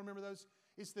talking about? Y'all remember those?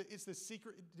 It's the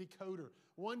secret decoder.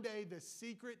 One day the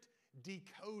secret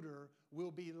decoder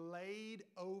will be laid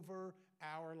over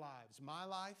our lives. My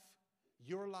life,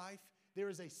 your life. There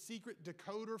is a secret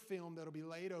decoder film that'll be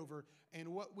laid over, and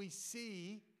what we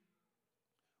see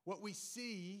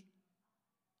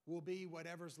will be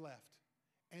whatever's left.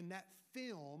 And that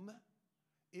film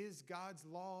is God's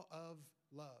law of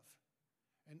love.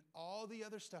 And all the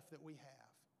other stuff that we have,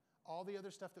 all the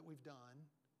other stuff that we've done,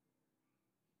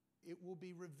 it will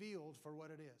be revealed for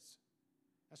what it is.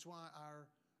 That's why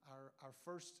our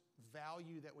first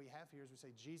value that we have here is we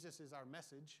say Jesus is our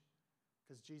message,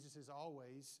 because Jesus is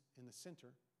always in the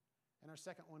center. And our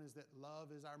second one is that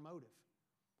love is our motive.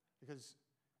 Because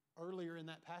earlier in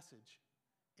that passage,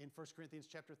 in 1 Corinthians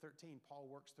chapter 13, Paul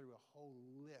works through a whole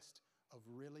list of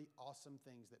really awesome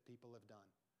things that people have done.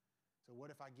 So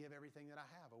what if I give everything that I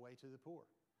have away to the poor?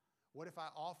 What if I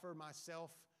offer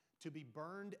myself to be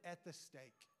burned at the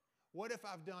stake? What if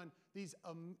I've done these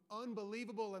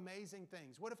unbelievable, amazing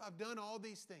things? What if I've done all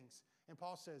these things? And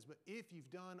Paul says, but if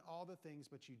you've done all the things,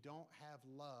 but you don't have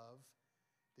love,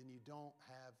 then you don't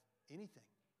have anything.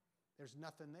 There's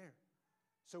nothing there.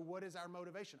 So what is our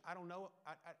motivation? I don't know.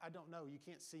 I don't know. You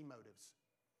can't see motives.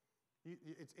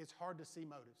 It's hard to see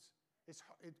motives.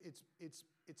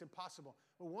 It's impossible.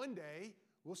 But one day,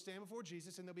 we'll stand before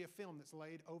Jesus, and there'll be a film that's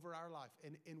laid over our life,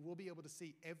 and we'll be able to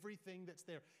see everything that's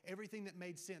there, everything that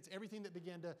made sense, everything that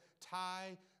began to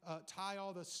tie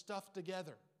all the stuff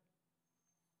together.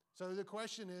 So the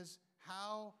question is,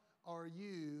 how are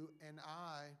you and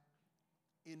I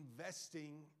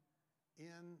investing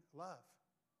in love?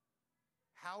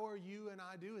 How are you and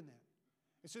I doing that?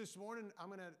 And so this morning,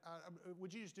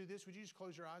 would you just do this? Would you just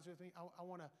close your eyes with me? I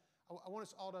want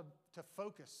us all to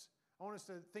focus. I want us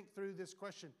to think through this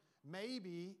question.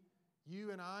 Maybe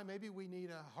you and I, maybe we need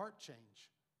a heart change.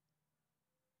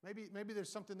 Maybe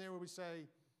there's something there where we say,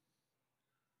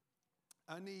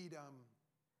 I need,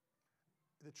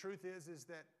 the truth is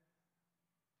that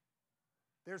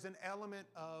there's an element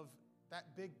of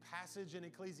that big passage in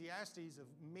Ecclesiastes of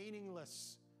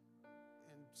meaningless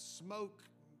and smoke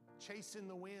chasing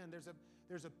the wind.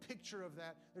 There's a picture of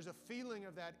that. There's a feeling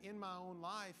of that in my own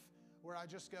life where I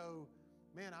just go,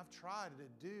 man, I've tried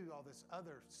to do all this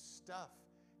other stuff,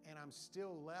 and I'm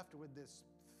still left with this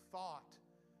thought.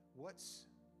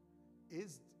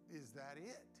 Is that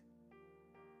it?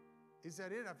 Is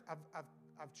that it?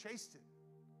 I've chased it.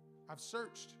 I've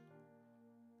searched.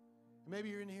 And maybe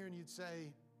you're in here and you'd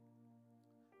say,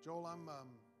 Joel,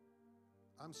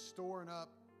 I'm storing up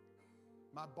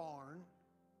my barn,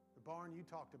 the barn you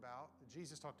talked about, that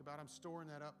Jesus talked about. I'm storing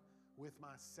that up with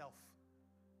myself,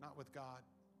 not with God.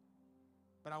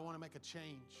 But I want to make a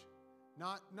change.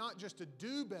 Not just to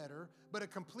do better, but a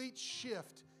complete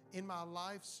shift in my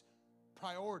life's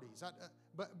priorities.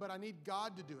 But I need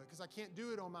God to do it because I can't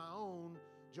do it on my own.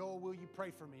 Joel, will you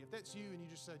pray for me? If that's you and you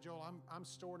just say, Joel, I'm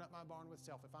storing up my barn with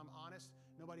self. If I'm honest,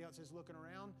 nobody else is looking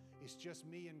around. It's just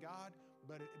me and God.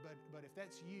 But if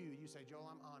that's you, you say, Joel,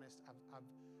 I'm honest.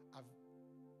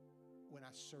 When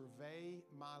I survey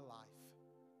my life,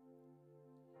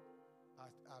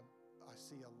 I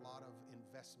see a lot of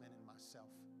investment in myself,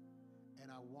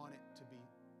 and I want it to be.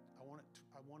 I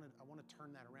want to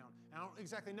turn that around. And I don't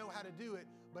exactly know how to do it,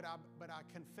 but I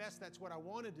confess that's what I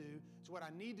want to do. It's what I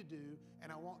need to do,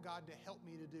 and I want God to help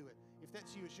me to do it. If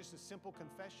that's you, it's just a simple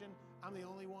confession. I'm the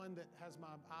only one that has my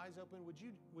eyes open. Would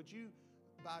you,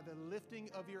 by the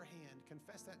lifting of your hand,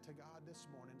 confess that to God this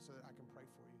morning so that I can pray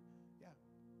for you?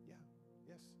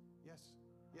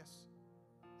 Yes,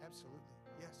 absolutely,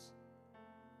 yes.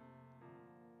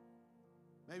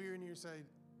 Maybe you're in here and say,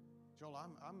 Joel,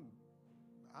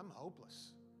 I'm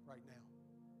hopeless right now.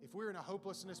 If we're in a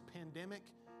hopelessness pandemic,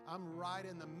 I'm right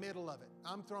in the middle of it.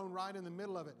 I'm thrown right in the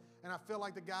middle of it. And I feel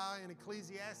like the guy in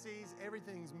Ecclesiastes,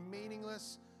 everything's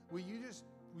meaningless. Will you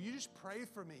just pray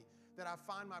for me that I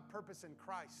find my purpose in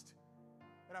Christ,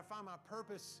 that I find my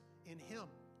purpose in Him,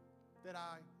 that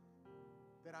I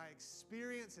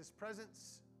experience His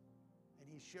presence and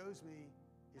He shows me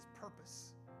His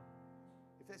purpose.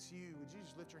 If that's you, would you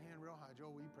just lift your hand real high?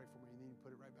 Joel, will you pray for me? And then you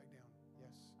put it right back down.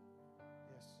 Yes.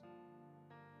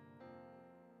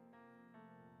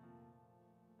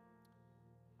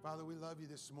 Father, we love you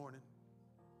this morning.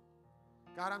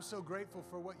 God, I'm so grateful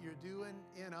for what you're doing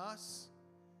in us.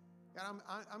 God,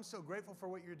 I'm so grateful for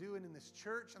what you're doing in this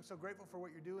church. I'm so grateful for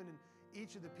what you're doing in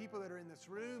each of the people that are in this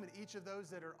room and each of those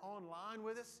that are online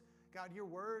with us. God, your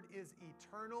word is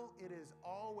eternal. It is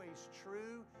always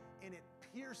true, and it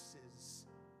pierces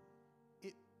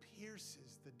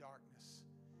the darkness,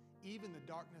 even the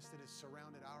darkness that has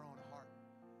surrounded our own heart.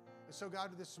 And so,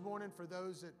 God, this morning, for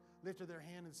those that lifted their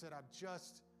hand and said,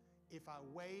 if I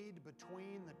weighed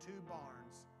between the two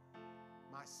barns,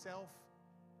 myself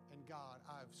and God,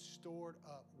 I've stored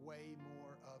up way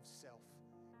more of self,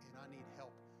 and I need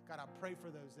help. God, I pray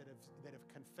for those that have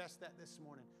confessed that this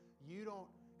morning. You don't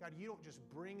just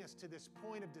bring us to this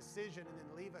point of decision and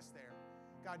then leave us there.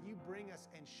 God, you bring us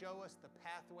and show us the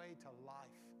pathway to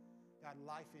life. God,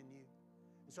 life in you.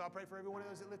 And so I pray for every one of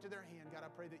those that lifted their hand. God, I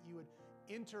pray that you would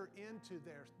enter into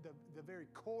the very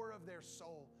core of their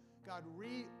soul. God,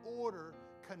 reorder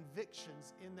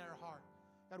convictions in their heart.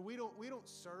 God, we don't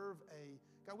serve a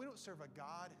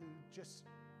God who just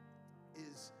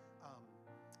is.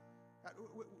 God,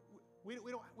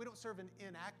 we don't serve an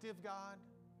inactive God.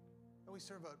 We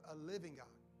serve a living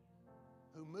God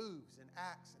who moves and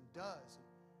acts and does.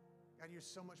 God, you're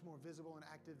so much more visible and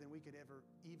active than we could ever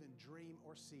even dream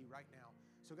or see right now.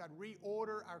 So God,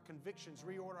 reorder our convictions,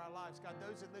 reorder our lives. God,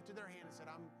 those that lifted their hand and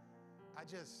said,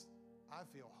 I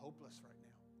feel hopeless right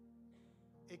now.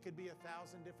 It could be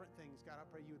 1,000 different things. God, I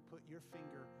pray you would put your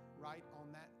finger right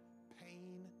on that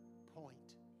pain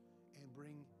point and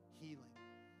bring healing.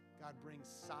 God, bring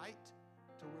sight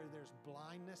to where there's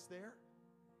blindness there.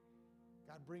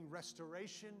 God, bring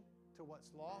restoration to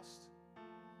what's lost.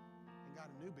 And God,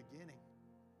 a new beginning.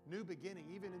 New beginning,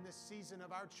 even in this season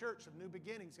of our church of new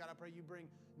beginnings. God, I pray you bring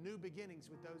new beginnings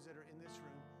with those that are in this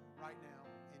room right now.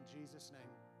 In Jesus'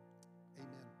 name,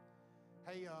 amen.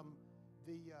 Hey,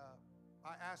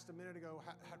 I asked a minute ago,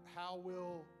 how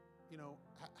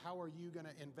are you going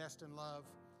to invest in love?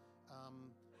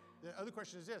 The other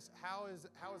question is this: how is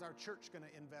our church going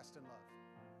to invest in love?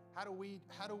 How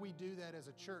do we do that as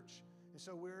a church? And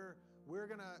so we're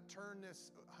going to turn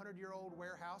this 100-year-old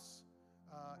warehouse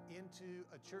into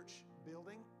a church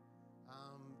building.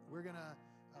 We're going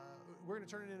to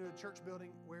turn it into a church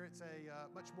building where it's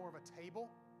a much more of a table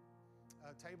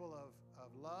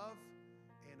of love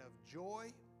and of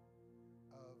joy,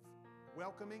 of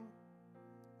welcoming,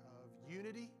 of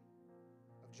unity,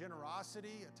 of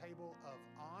generosity, a table of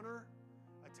honor,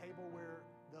 a table where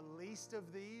the least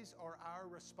of these are our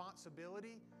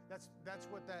responsibility. That's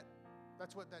what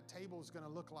that table is going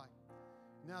to look like.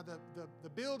 Now, the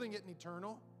building isn't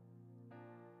eternal.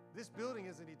 This building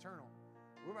isn't eternal.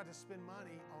 We're about to spend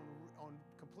money on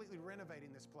completely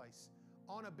renovating this place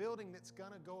on a building that's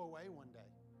going to go away one day.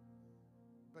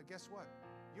 But guess what?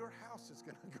 Your house is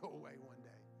going to go away one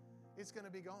day. It's going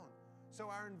to be gone. So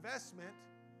our investment,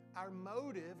 our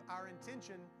motive, our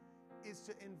intention is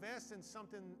to invest in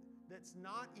something that's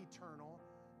not eternal,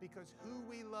 because who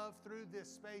we love through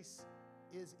this space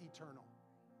is eternal.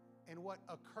 And what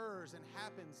occurs and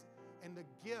happens and the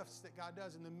gifts that God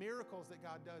does and the miracles that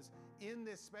God does in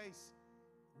this space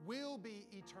will be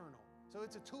eternal. So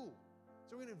it's a tool.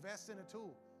 So we're going to invest in a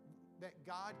tool that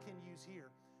God can use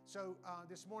here. So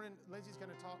this morning, Lindsay's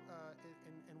going to talk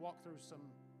and walk through some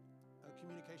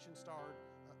communication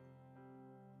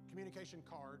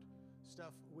card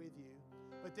stuff with you.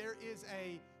 But there is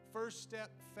a First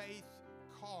Step Faith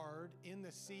card in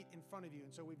the seat in front of you.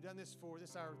 And so we've done this this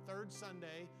is our third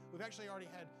Sunday. We've actually already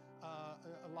had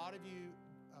a lot of you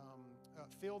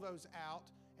fill those out.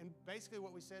 And basically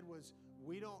what we said was,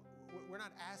 we're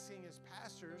not asking as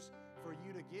pastors for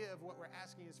you to give. What we're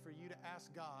asking is for you to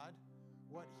ask God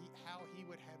how He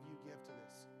would have you give to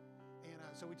this. And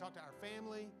so we talked to our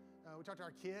family. We talked to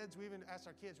our kids. We even asked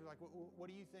our kids, we're like, what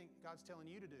do you think God's telling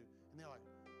you to do? And they're like,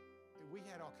 we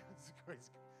had all kinds of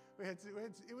crazy.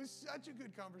 It was such a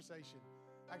good conversation.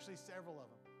 Actually, several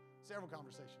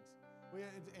conversations.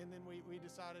 And then we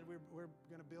decided we're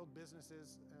going to build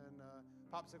businesses and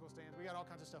popsicle stands. We got all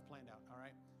kinds of stuff planned out. All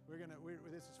right,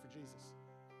 this is for Jesus.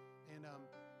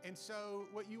 And so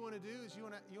what you want to do is you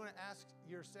want to ask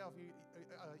yourself.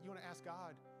 You want to ask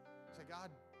God. Say, God,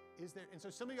 is there? And so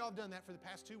some of y'all have done that for the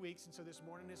past 2 weeks. And so this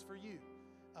morning is for you.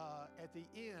 At the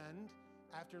end,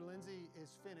 after Lindsay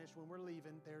is finished, when we're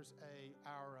leaving, there's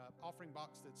our offering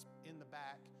box that's in the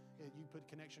back. You put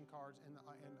connection cards and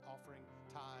offering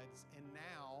tithes, and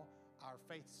now our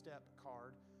Faith Step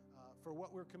card for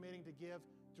what we're committing to give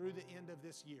through the end of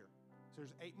this year. So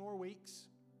there's 8 more weeks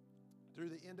through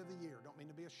the end of the year. Don't mean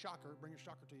to be a shocker. Bring a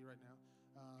shocker to you right now.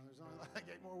 There's only like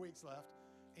 8 more weeks left,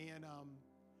 and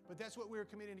but that's what we're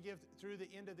committing to give through the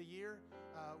end of the year.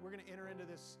 We're going to enter into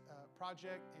this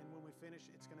project, and when we finish,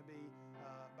 it's going to be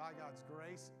by God's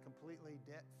grace, completely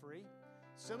debt-free.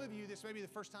 Some of you, this may be the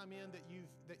first time in that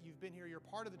you've been here. You're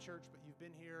part of the church, but you've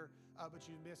been here, but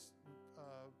you've missed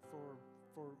for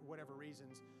whatever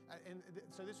reasons.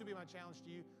 So this would be my challenge to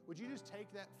you. Would you just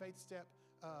take that Faith Step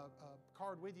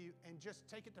card with you and just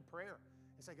take it to prayer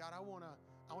and say, God, I want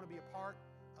to be a part.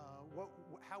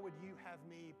 How would you have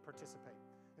me participate?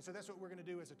 And so that's what we're going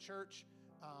to do as a church.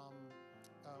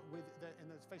 And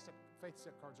those Faith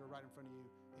Step cards are right in front of you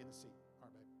in the seat. All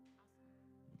right, babe.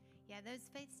 Awesome. Yeah, those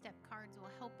Faith Step cards will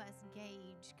help us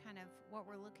gauge kind of what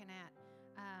we're looking at,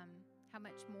 how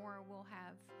much more we'll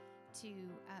have to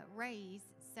raise.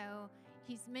 So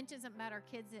he's mentioned something about our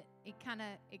kids. It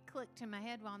clicked in my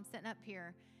head while I'm sitting up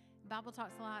here. The Bible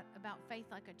talks a lot about faith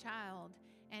like a child.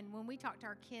 And when we talk to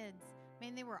our kids,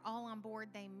 man, they were all on board.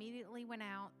 They immediately went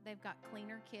out. They've got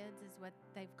Cleaner Kids is what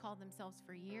they've called themselves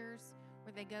for years,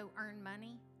 where they go earn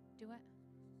money. Do it.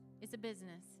 It's a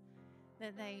business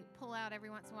that they pull out every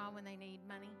once in a while when they need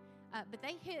money. But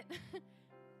they hit,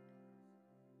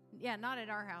 yeah, not at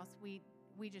our house. We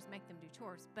just make them do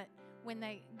chores. But when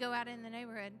they go out in the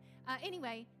neighborhood,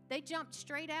 anyway, they jumped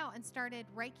straight out and started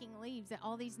raking leaves at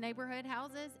all these neighborhood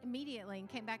houses immediately and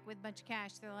came back with a bunch of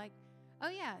cash. They're like, oh,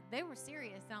 yeah, they were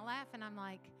serious. And I laugh, and I'm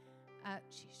like,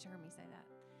 she heard me say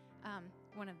that.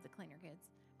 One of the Cleaner Kids.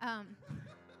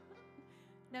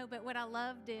 No, but what I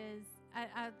loved is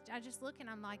I just look, and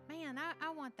I'm like, man, I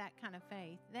want that kind of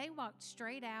faith. They walked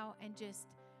straight out and just,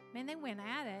 man, they went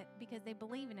at it because they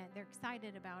believe in it. They're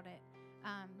excited about it.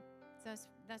 So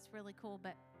that's really cool.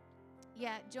 But,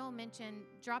 yeah, Joel mentioned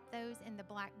drop those in the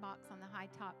black box on the high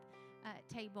top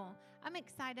table. I'm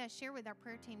excited. I shared with our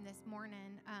prayer team this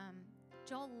morning.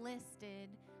 Joel listed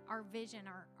our vision,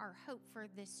 our hope for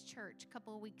this church a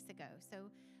couple of weeks ago. So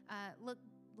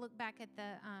look back at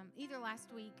the either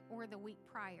last week or the week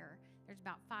prior. There's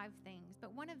about 5 things,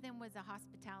 but one of them was a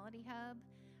hospitality hub.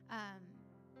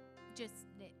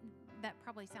 That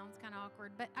probably sounds kind of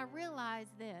awkward, but I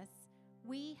realized this.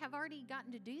 We have already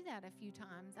gotten to do that a few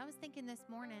times. I was thinking this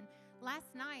morning,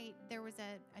 last night there was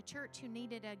a church who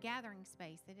needed a gathering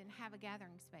space. They didn't have a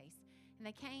gathering space. And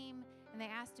they came and they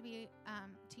asked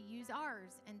to use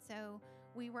ours. And so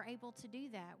we were able to do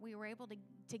that. We were able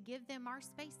to give them our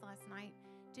space last night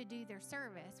to do their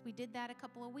service. We did that a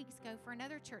couple of weeks ago for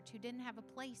another church who didn't have a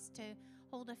place to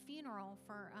hold a funeral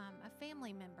for a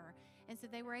family member. And so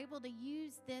they were able to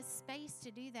use this space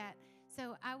to do that.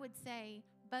 So I would say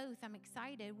both. I'm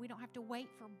excited. We don't have to wait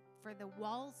for the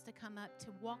walls to come up to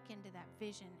walk into that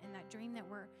vision and that dream that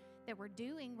we're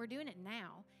doing. We're doing it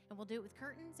now, and we'll do it with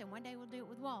curtains, and one day we'll do it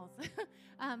with walls.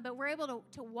 But we're able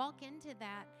to walk into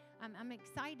that. I'm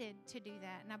excited to do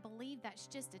that, and I believe that's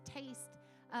just a taste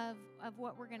of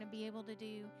what we're going to be able to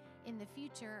do in the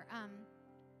future.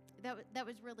 That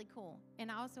was really cool.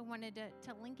 And I also wanted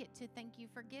to link it to thank you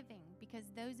for giving, because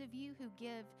those of you who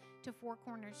give to Four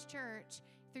Corners Church,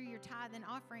 through your tithe and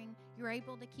offering, you're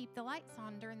able to keep the lights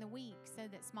on during the week so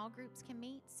that small groups can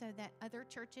meet, so that other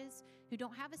churches who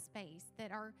don't have a space,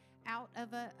 that are out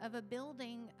of a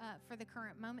building for the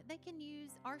current moment, they can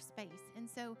use our space. And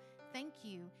so thank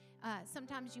you.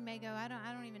 Sometimes you may go, I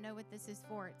don't even know what this is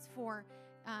for. It's for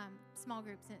small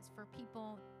groups, and it's for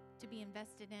people to be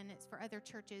invested in. It's for other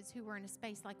churches who were in a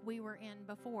space like we were in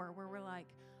before, where we're like,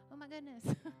 oh my goodness,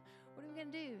 what are we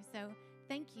going to do? So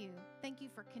thank you. Thank you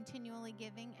for continually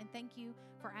giving, and thank you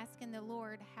for asking the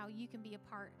Lord how you can be a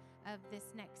part of this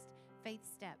next faith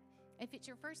step. If it's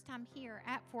your first time here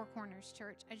at Four Corners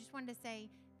Church, I just wanted to say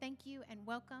thank you and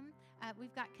welcome.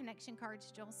 We've got connection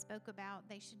cards Joel spoke about.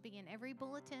 They should be in every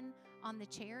bulletin on the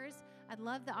chairs. I'd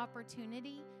love the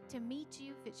opportunity to meet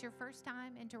you if it's your first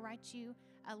time, and to write you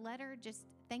a letter just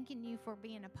thanking you for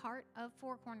being a part of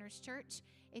Four Corners Church.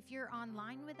 If you're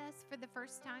online with us for the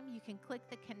first time, you can click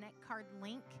the Connect Card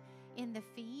link in the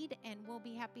feed, and we'll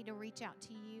be happy to reach out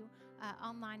to you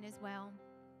online as well.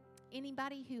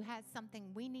 Anybody who has something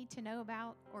we need to know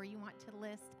about, or you want to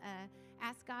list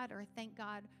Ask God or Thank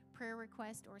God prayer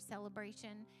request or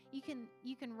celebration, you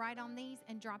can write on these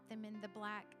and drop them in the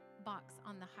black box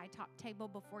on the high top table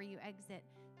before you exit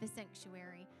the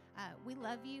sanctuary. We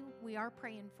love you. We are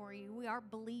praying for you. We are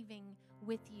believing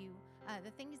with you.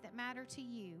 The things that matter to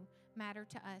you matter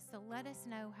to us. So let us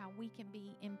know how we can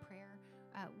be in prayer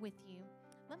with you.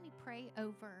 Let me pray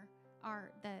over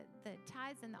the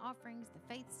tithes and the offerings,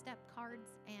 the faith step cards,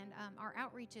 and our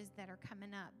outreaches that are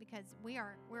coming up, because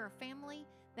we're a family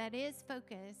that is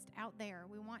focused out there.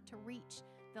 We want to reach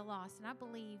the lost, and I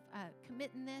believe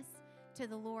committing this to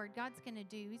the Lord, God's going to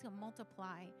do. He's going to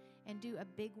multiply and do a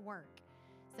big work.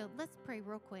 So let's pray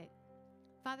real quick.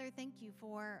 Father, thank you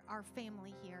for our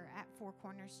family here at Four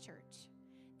Corners Church.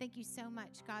 Thank you so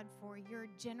much, God, for your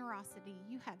generosity.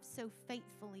 You have so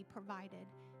faithfully provided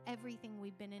everything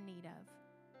we've been in need of.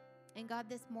 And God,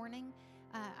 this morning,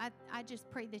 I just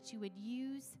pray that you would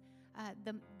use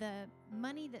the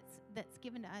money that's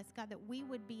given to us, God, that we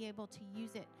would be able to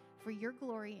use it for your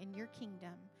glory and your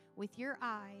kingdom, with your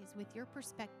eyes, with your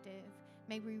perspective.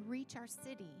 May we reach our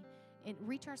city and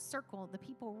reach our circle, the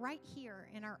people right here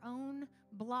in our own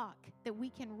block, that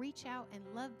we can reach out and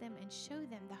love them and show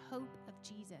them the hope of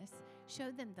Jesus,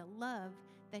 show them the love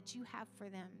that you have for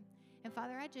them. And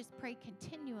Father, I just pray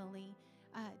continually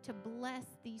to bless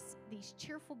these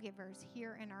cheerful givers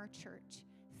here in our church.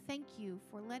 Thank you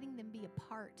for letting them be a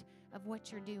part of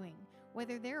what you're doing,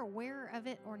 whether they're aware of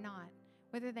it or not,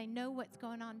 whether they know what's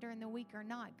going on during the week or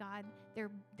not. God,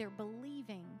 they're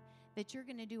believing that you're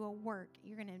going to do a work.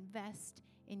 You're going to invest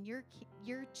in your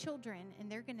children,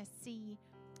 and they're going to see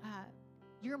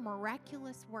your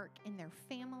miraculous work in their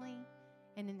family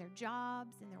and in their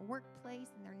jobs, in their workplace,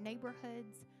 in their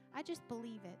neighborhoods. I just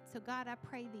believe it. So God, I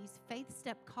pray these faith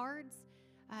step cards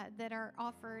that are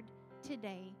offered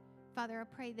today, Father, I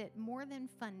pray that more than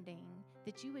funding,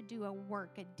 that you would do a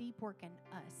work, a deep work in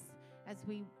us as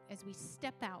we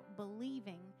step out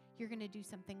believing you're going to do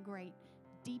something great,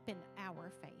 deepen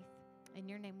our faith. In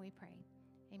your name we pray.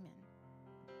 Amen.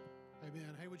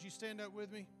 Amen. Hey, would you stand up with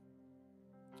me?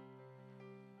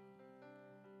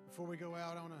 Before we go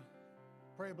out, I want to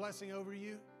pray a blessing over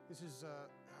you. This is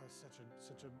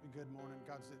such a good morning.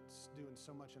 God's doing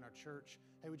so much in our church.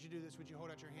 Hey, would you do this? Would you hold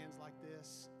out your hands like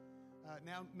this?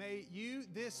 Now, may you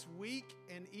this week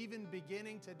and even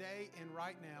beginning today and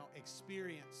right now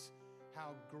experience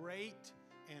how great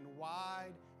and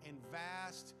wide and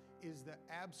vast is the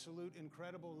absolute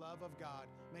incredible love of God.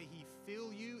 May He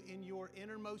fill you in your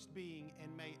innermost being,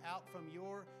 and may out from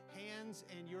your hands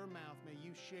and your mouth, may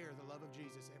you share the love of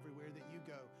Jesus everywhere that you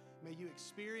go. May you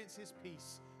experience His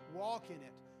peace. Walk in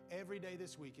it every day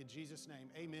this week. In Jesus' name,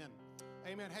 amen.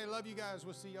 Amen. Hey, love you guys.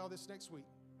 We'll see y'all this next week.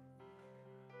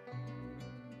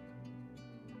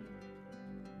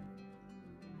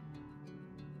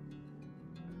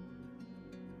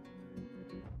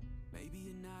 Maybe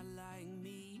you're not like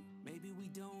me. Maybe we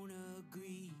don't